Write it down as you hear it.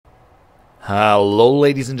Hello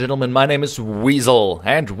ladies and gentlemen, my name is Weasel,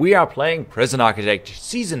 and we are playing Prison Architect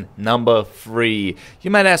Season number 3. You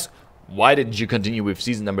might ask, why didn't you continue with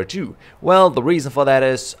Season number 2? Well, the reason for that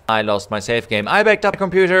is, I lost my save game. I backed up the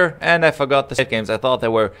computer, and I forgot the save games. I thought they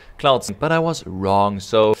were cloud sync, but I was wrong,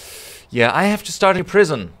 so yeah, I have to start a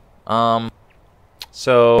prison.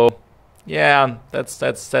 Yeah, that's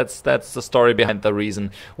the story behind the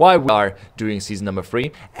reason why we are doing season number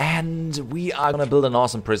 3, and we are gonna build an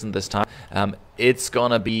awesome prison this time. It's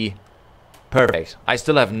gonna be perfect. I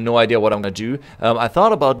still have no idea what I'm gonna do. I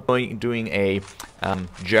thought about doing a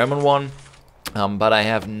German one, but I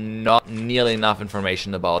have not nearly enough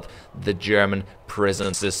information about the German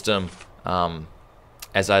prison system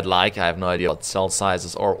as I'd like. I have no idea what cell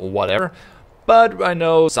sizes or whatever. But I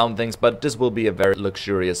know some things, but this will be a very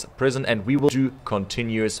luxurious prison, and we will do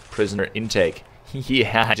continuous prisoner intake.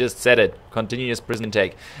 Yeah, I just said it. Continuous prison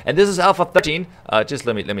intake. And this is Alpha 13. Just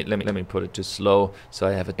let me put it to slow so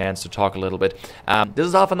I have a chance to talk a little bit. This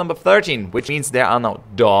is Alpha number 13, which means there are now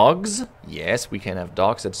dogs. Yes, we can have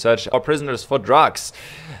dogs that search our prisoners for drugs.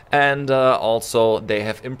 And also they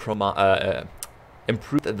have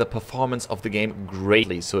improved the performance of the game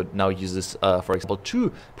greatly. So it now uses, for example,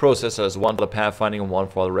 2 processors, one for the pathfinding and one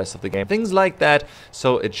for the rest of the game. Things like that.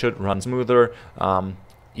 So it should run smoother,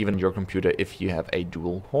 even your computer if you have a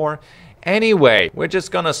dual core. Anyway, we're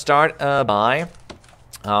just gonna start by,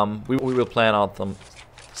 we will plan out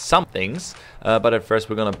some things, but at first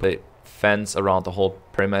we're gonna put a fence around the whole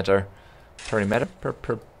perimeter. Perimeter,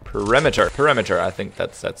 I think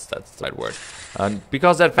that's the right word. And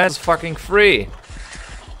because that fence is fucking free.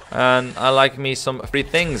 And I like me some free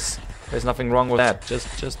things. There's nothing wrong with that.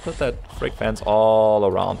 Just put that freak fence all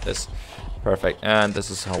around this. Perfect. And this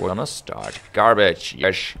is how we're gonna start. Garbage.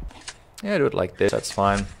 Yes. Yeah, do it like this. That's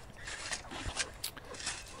fine.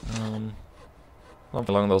 Something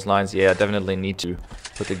along those lines. Yeah, definitely need to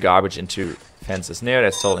put the garbage into fences near.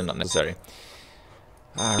 That's totally not necessary.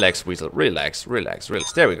 Relax, Weasel. Relax.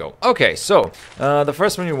 There we go. Okay, so the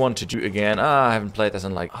first one you want to do again. I haven't played this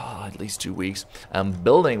in like at least 2 weeks.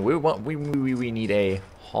 Building. We need a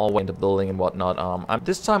hallway in the building and whatnot.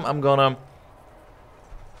 This time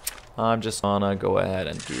I'm just gonna go ahead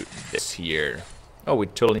and do this here. Oh, we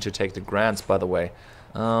totally need to take the grants, by the way.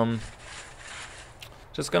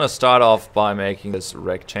 Just gonna start off by making this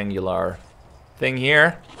rectangular thing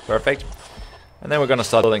here. Perfect. And then we're gonna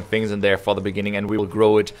start building things in there for the beginning, and we will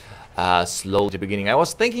grow it slowly at the beginning. I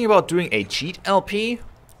was thinking about doing a cheat LP,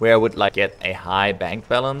 where I would like get a high bank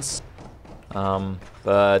balance.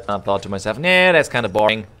 But I thought to myself, nah, that's kind of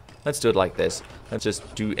boring. Let's do it like this. Let's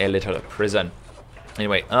just do a little prison.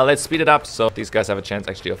 Anyway, let's speed it up so these guys have a chance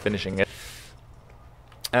actually of finishing it.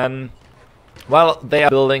 While they are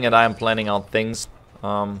building and I am planning out things,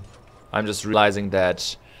 I'm just realizing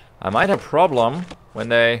that I might have a problem when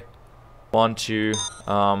they want to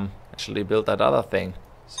actually build that other thing.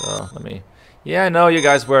 So let me, yeah, I know you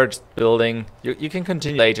guys were just building. You can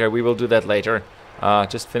continue later. We will do that later.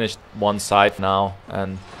 Just finish one side now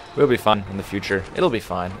and we'll be fine in the future. It'll be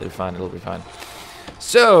fine. It'll be fine.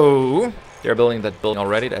 So they're building that building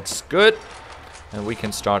already. That's good. And we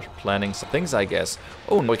can start planning some things, I guess.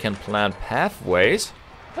 Oh, and we can plan pathways.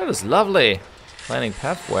 That is lovely. Planning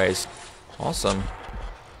pathways. Awesome.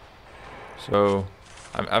 So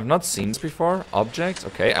I've not seen this before. Objects,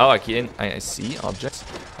 okay. Oh, I see objects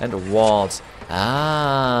and walls.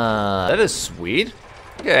 Ah, that is sweet.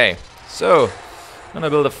 Okay, so I'm gonna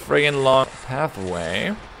build a friggin' long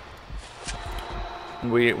pathway.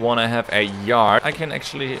 We want to have a yard. I can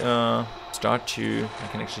actually I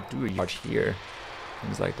can actually do a yard here.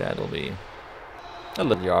 Things like that. It'll be a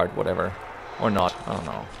little yard, whatever, or not. I don't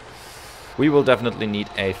know. We will definitely need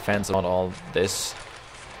a fence around all this.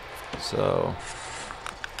 So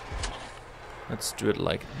let's do it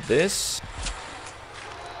like this.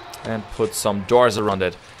 And put some doors around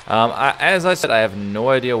it. As I said, I have no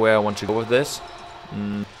idea where I want to go with this.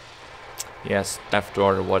 Yes, left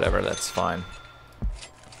door or whatever, that's fine.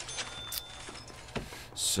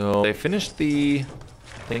 So they finished the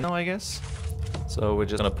thing now, I guess. So we're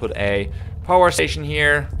just gonna put a power station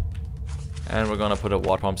here. And we're gonna put a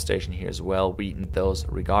water pump station here as well. We need those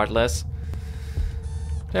regardless.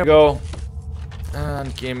 There we go.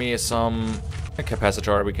 And give me some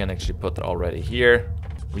capacitor. We can actually put that already here.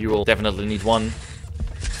 We will definitely need one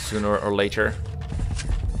sooner or later.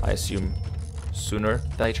 I assume sooner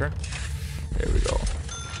than later. There we go.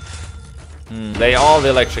 Lay all the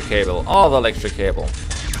electric cable. All the electric cable.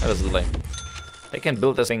 That is lovely. They can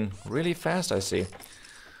build this thing really fast, I see.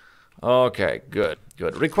 Okay, good.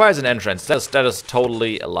 Good. Requires an entrance. That is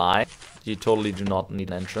totally a lie. You totally do not need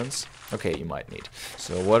an entrance. Okay, you might need.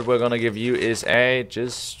 So what we're gonna give you is a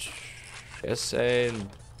a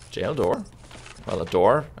jail door. Well, a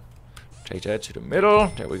door. Take that to the middle.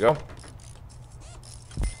 There we go.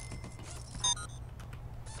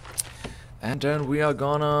 And then we are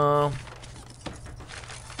gonna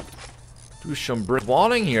do some brick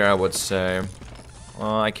walling here, I would say.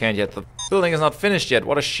 I can't yet. The building is not finished yet.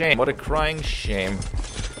 What a shame. What a crying shame.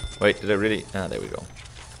 Wait, did I really? Ah, there we go.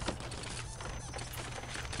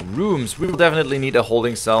 Rooms. We will definitely need a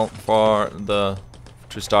holding cell to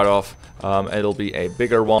start off. It'll be a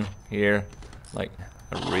bigger one here, like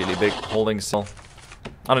a really big holding cell.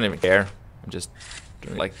 I don't even care. I'm just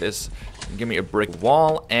doing it like this. Give me a brick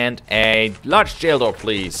wall and a large jail door,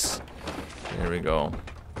 please. There we go.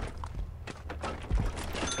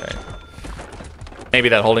 Okay. Maybe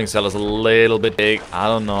that holding cell is a little bit big. I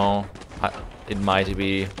don't know. It might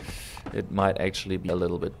be. It might actually be a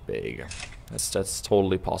little bit big. That's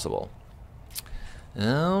totally possible.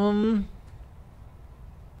 Yeah,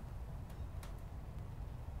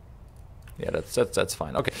 that's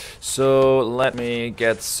fine. Okay, so let me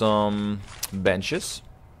get some benches.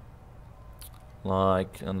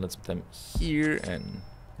 And let's put them here and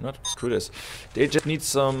not screw this. They just need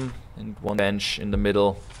some and one bench in the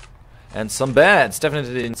middle and some beds.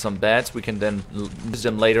 Definitely need some beds. We can then use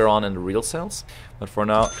them later on in the real cells. But for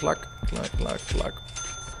now, cluck, cluck, cluck, cluck.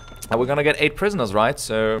 And we're gonna get 8 prisoners, right?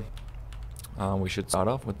 So we should start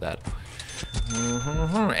off with that.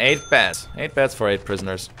 8 beds. 8 beds for 8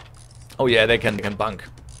 prisoners. Oh yeah, they can bunk.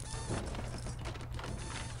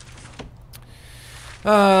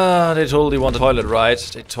 They totally want a toilet, right?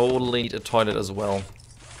 They totally need a toilet as well.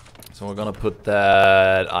 So we're gonna put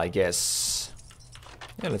that, I guess.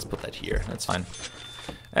 Yeah, let's put that here. That's fine.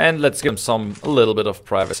 And let's give them a little bit of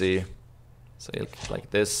privacy. So you look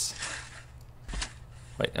like this.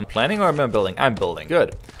 Wait, I'm planning or am I building? I'm building.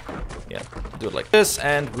 Good. Yeah, do it like this,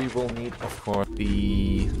 and we will need, of course,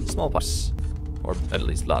 the small pipes. Or at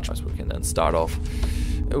least large pipes. We can then start off.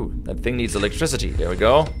 Oh, that thing needs electricity. There we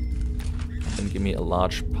go. Then give me a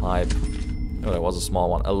large pipe. Oh, that was a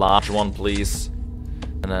small one. A large one, please.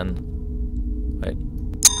 And then... Wait.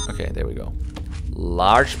 Okay, there we go.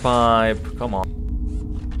 Large pipe. Come on.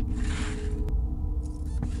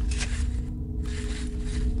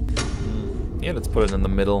 Yeah, let's put it in the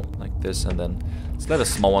middle, like this, and then let's let a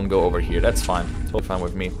small one go over here. That's fine. Totally fine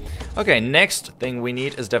with me. Okay, next thing we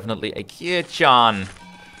need is definitely a kitchen. A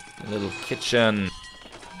little kitchen.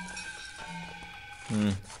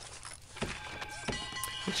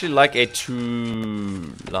 Actually, like a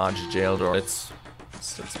too large jail door. Let's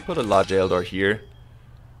put a large jail door here.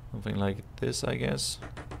 Something like this, I guess.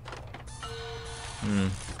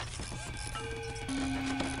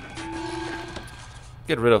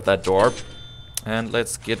 Get rid of that door. And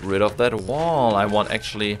let's get rid of that wall. I want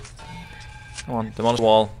actually... Come on, demolish the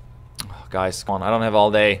wall. Oh, guys, come on, I don't have all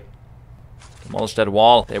day. Demolish that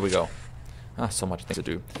wall. There we go. Ah, so much things to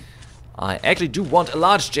do. I actually do want a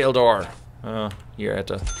large jail door. Here at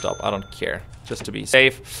the top. I don't care. Just to be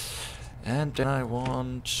safe. And then I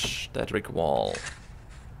want that brick wall.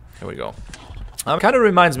 There we go. Kind of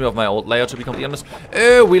reminds me of my old layout, to be completely honest.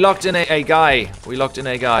 Oh, we locked in a guy. We locked in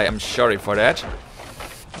a guy. I'm sorry for that.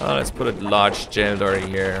 Let's put a large jail door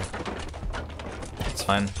here. That's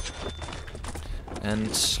fine. And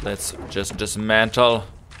let's just dismantle.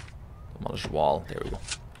 Demolish wall. There we go.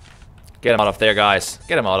 Get him out of there, guys.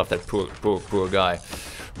 Get him out of that poor guy.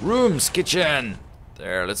 Rooms, kitchen.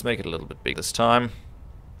 There, let's make it a little bit big this time.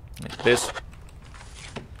 Like this. Let's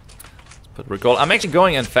put recall. I'm actually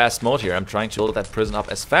going in fast mode here. I'm trying to build that prison up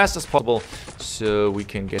as fast as possible so we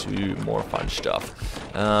can get to more fun stuff.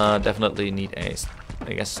 Definitely need a,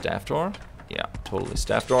 I guess, staff door. Yeah, totally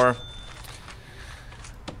staff door.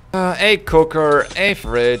 A cooker, a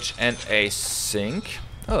fridge, and a sink.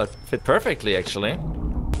 Oh, that fit perfectly, actually.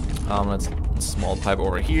 Let's small pipe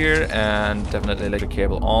over here, and definitely electric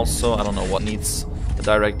cable also. I don't know what needs the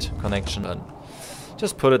direct connection, but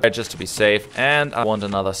just put it there just to be safe. And I want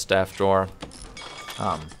another staff door,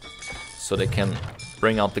 so they can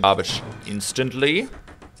bring out the garbage instantly.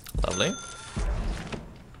 Lovely.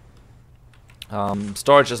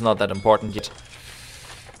 Storage is not that important yet.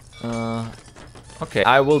 Okay,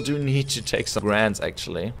 I will need to take some grants,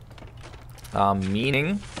 actually.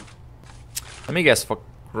 Meaning, let me guess, for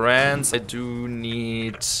grants I do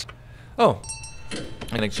need... Oh,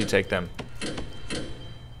 I can actually take them.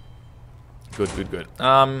 Good, good, good.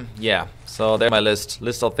 Yeah, so there's my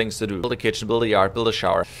list of things to do. Build a kitchen, build a yard, build a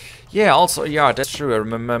shower. Yeah, also a yard, that's true, I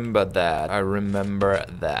remember that.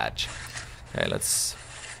 Okay, let's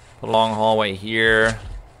Put a long hallway here.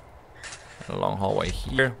 A long hallway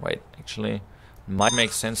here. Wait, actually, it might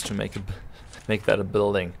make sense to make that a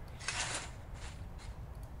building.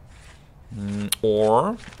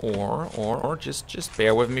 Or just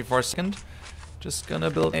bear with me for a second. Just gonna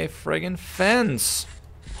build a friggin' fence.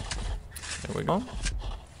 There we go.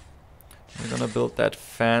 We're gonna build that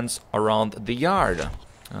fence around the yard.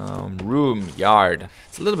 Yard.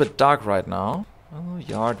 It's a little bit dark right now. Oh,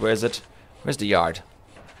 yard, where is it? Where's the yard?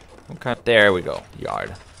 Okay, there we go,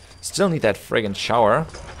 yard. Still need that friggin' shower.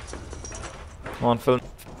 Come on, Phil.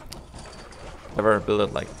 Never build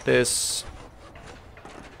it like this.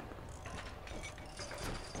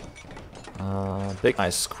 Big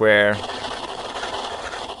nice square.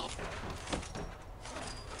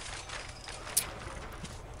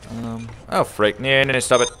 Oh frick, no,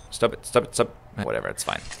 stop it. Whatever, it's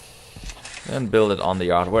fine. And build it on the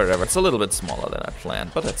yard, wherever. It's a little bit smaller than I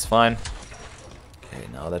planned, but that's fine. Okay,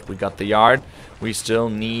 now that we got the yard, we still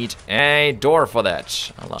need a door for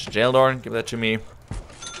that. I'll launch the jail door, give that to me.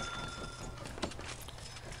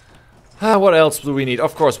 What else do we need?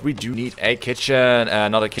 Of course, we do need a kitchen,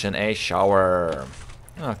 not a kitchen, a shower.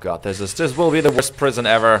 Oh god, this will be the worst prison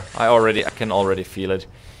ever. I can already feel it.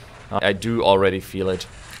 I do already feel it.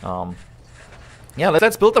 Yeah,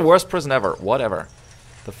 let's build the worst prison ever. Whatever.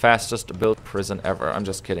 The fastest built prison ever. I'm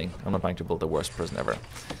just kidding. I'm not trying to build the worst prison ever.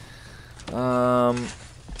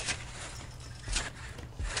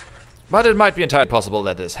 But it might be entirely possible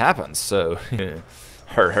that this happens, so...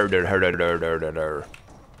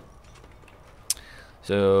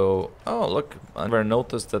 So, oh look, I never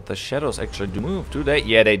noticed that the shadows actually do move, do they?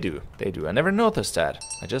 Yeah, they do. They do. I never noticed that.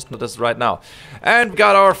 I just noticed right now. And we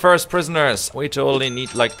got our first prisoners. We totally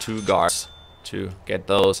need like 2 guards to get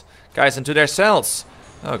those guys into their cells.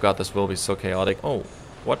 Oh god, this will be so chaotic. Oh,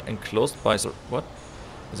 what? Enclosed by... What?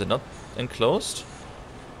 Is it not enclosed?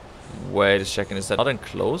 Wait a second, is that not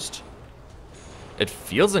enclosed? It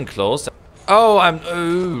feels enclosed. Oh, I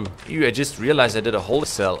just realized I did a holding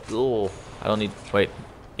cell. Ooh. I don't need... Wait.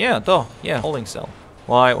 Yeah, holding cell.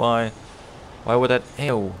 Why would that...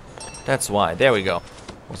 Ew. That's why. There we go.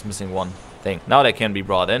 Was missing one thing. Now they can be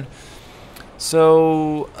brought in.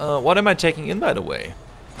 So, what am I taking in, by the way?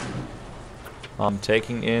 I'm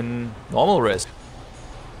taking in normal risk.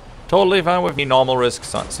 Totally fine with me. Normal risk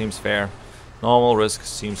seems fair. Normal risk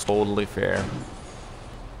seems totally fair.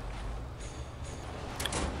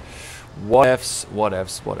 What ifs.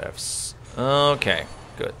 Okay.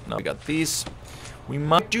 Good. Now we got these. We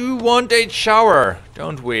might want a shower,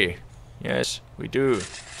 don't we? Yes, we do.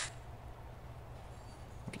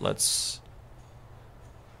 Let's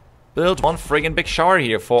build one friggin' big shower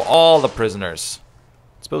here for all the prisoners.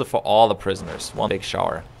 Let's build it for all the prisoners. One big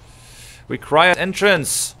shower. Requires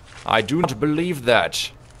entrance. I do not believe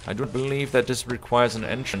that. I don't believe that this requires an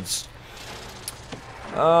entrance.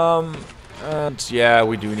 And yeah,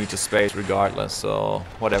 we do need the space regardless, so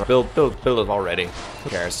whatever. Build it already. Who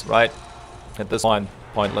cares, right? At this point,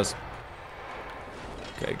 pointless.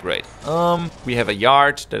 Okay, great. We have a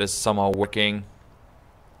yard that is somehow working.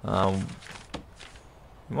 We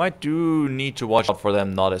might do need to watch out for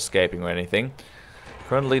them not escaping or anything.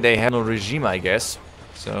 Currently they have no regime, I guess.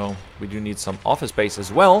 So we do need some office space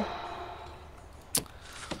as well.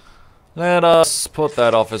 Let us put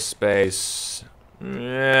that office space...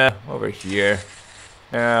 Yeah, over here.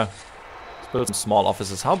 Yeah. Let's build some small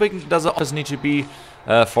offices. How big does the office need to be?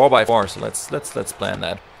 4x4. So let's plan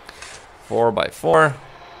that. 4x4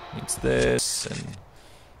 needs this and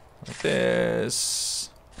like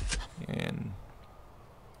this. And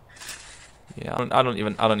yeah, I don't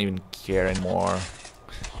even care anymore.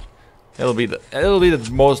 It'll be the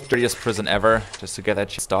most dirtiest prison ever, just to get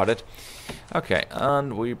that shit started. Okay,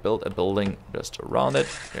 and we built a building just around it.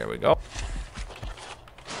 There we go.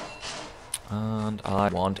 And I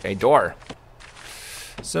want a door.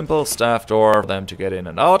 Simple staff door for them to get in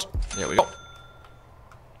and out. There we go.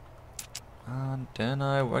 And then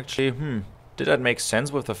I actually, did that make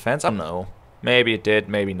sense with the fence? I don't know. Maybe it did,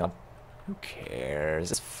 maybe not. Who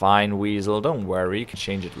cares? It's fine, Weasel. Don't worry, you can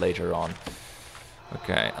change it later on.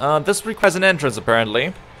 Okay, this requires an entrance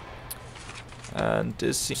apparently. And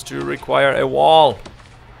this seems to require a wall.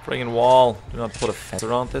 Friggin' wall. Do not put a fence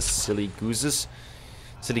around this, silly gooses.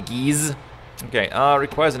 Silly geese. Okay,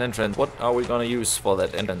 requires an entrance. What are we gonna use for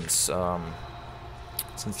that entrance?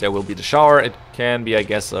 Since there will be the shower, it can be, I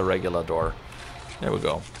guess, a regular door. There we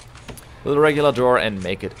go. Build a regular door and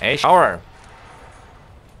make it a shower.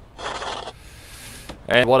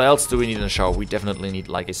 And what else do we need in a shower? We definitely need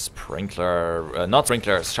like a sprinkler, not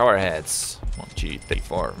sprinklers, shower heads. 1, 2, 3,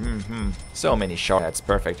 4. So many shower heads,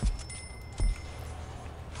 perfect.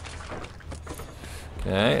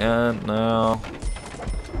 Okay, and now...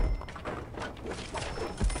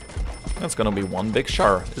 That's gonna be one big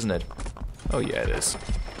shower, isn't it? Oh yeah, it is.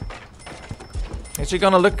 Actually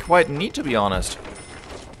gonna look quite neat, to be honest.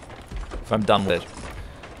 If I'm done with it.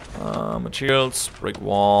 Materials, brick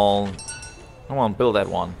wall. Come on, build that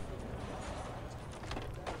one.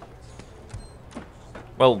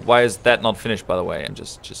 Well, why is that not finished, by the way? I'm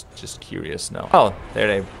just curious now. Oh, there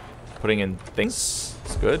they're putting in things.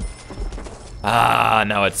 It's good. Ah,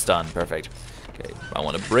 now it's done. Perfect. Okay, I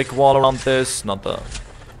want a brick wall around this, not the...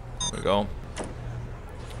 There we go.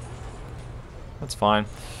 That's fine.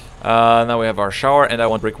 Now we have our shower, and I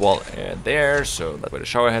want brick wall there, so that's where the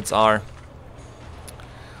shower heads are.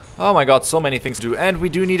 Oh my god, so many things to do. And we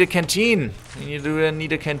do need a canteen. We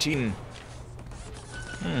need a canteen.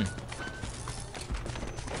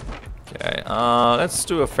 Okay, let's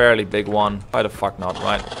do a fairly big one. Why the fuck not,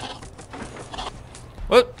 right?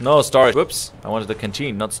 What? No, storage. Whoops. I wanted the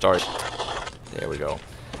canteen, not storage. There we go.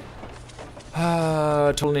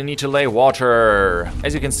 Totally need to lay water.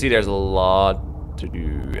 As you can see, there's a lot to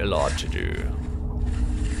do. A lot to do.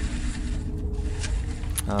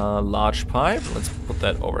 Large pipe. Let's put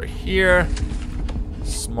that over here.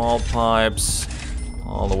 Small pipes.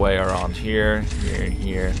 All the way around here. Here,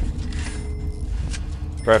 here.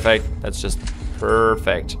 Perfect. That's just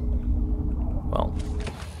perfect. Well,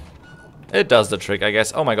 it does the trick, I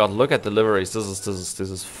guess. Oh my god, look at deliveries. This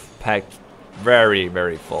is packed very,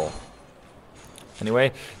 very full.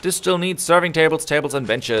 Anyway, this still needs serving tables, tables, and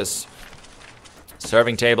benches.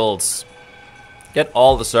 Serving tables. Get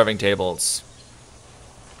all the serving tables.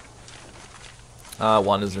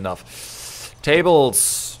 One is enough.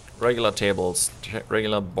 Tables. Regular tables.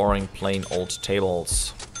 Regular, boring, plain old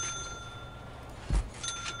tables.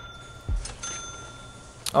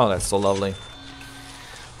 Oh, that's so lovely.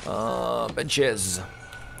 Benches.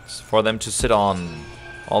 For them to sit on.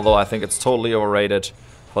 Although I think it's totally overrated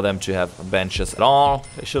for them to have benches at all.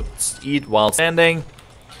 They should eat while standing.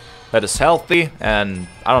 That is healthy, and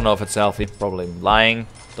I don't know if it's healthy. Probably lying.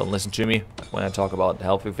 Don't listen to me when I talk about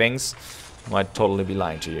healthy things. I might totally be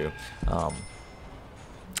lying to you. Yeah.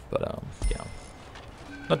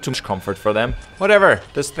 Not too much comfort for them. Whatever.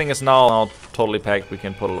 This thing is now totally packed. We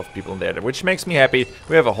can put a lot of people in there, which makes me happy.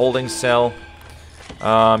 We have a holding cell.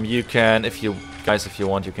 You can, if you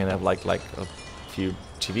want, you can have like a few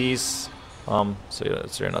TVs.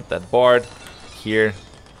 So you're not that bored. Here,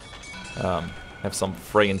 have some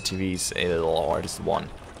friggin' TVs. Or just one.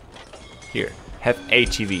 Here, have a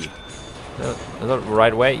TV. Is that the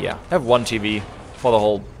right way? Yeah. Have one TV for the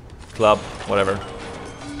whole club. Whatever.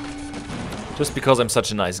 Just because I'm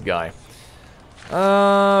such a nice guy.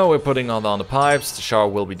 We're putting all down the pipes. The shower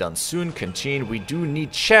will be done soon. Canteen. We do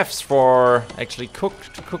need chefs for actually to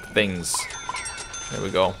cook things. There we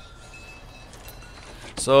go.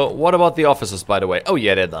 So, what about the offices, by the way? Oh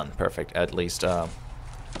yeah, they're done. Perfect. At least,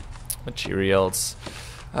 materials.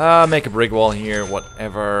 Make a brick wall here.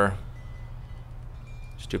 Whatever.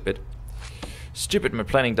 Stupid. Stupid. My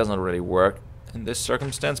planning doesn't really work in this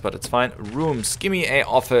circumstance, but it's fine. Rooms. Give me a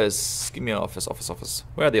office. Give me an office. Office.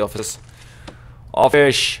 Where are the offices?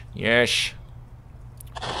 Office. Yes.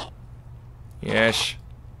 Yes.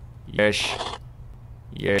 Yes.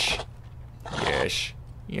 Yes. Yes.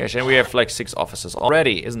 Yes. And we have like 6 offices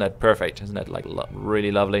already. Isn't that perfect? Isn't that like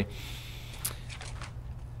really lovely?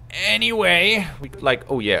 Anyway, we like.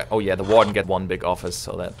 Oh yeah. The warden get one big office,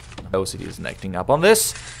 so that OCD isn't acting up on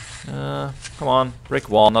this. Come on, brick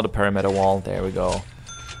wall, not a perimeter wall. There we go.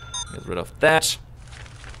 Get rid of that.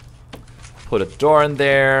 Put a door in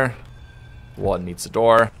there. Warden needs a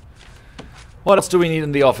door. What else do we need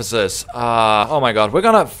in the offices? Oh my god,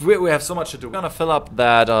 we have so much to do. We're gonna fill up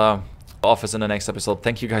that office in the next episode.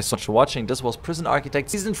 Thank you guys so much for watching. This was Prison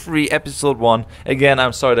Architect Season 3, Episode 1. Again,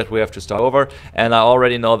 I'm sorry that we have to start over, and I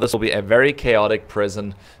already know this will be a very chaotic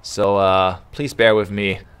prison, so please bear with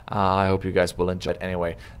me. I hope you guys will enjoy it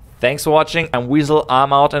anyway. Thanks for watching. I'm Weasel,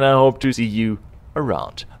 I'm out, and I hope to see you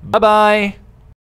around. Bye-bye!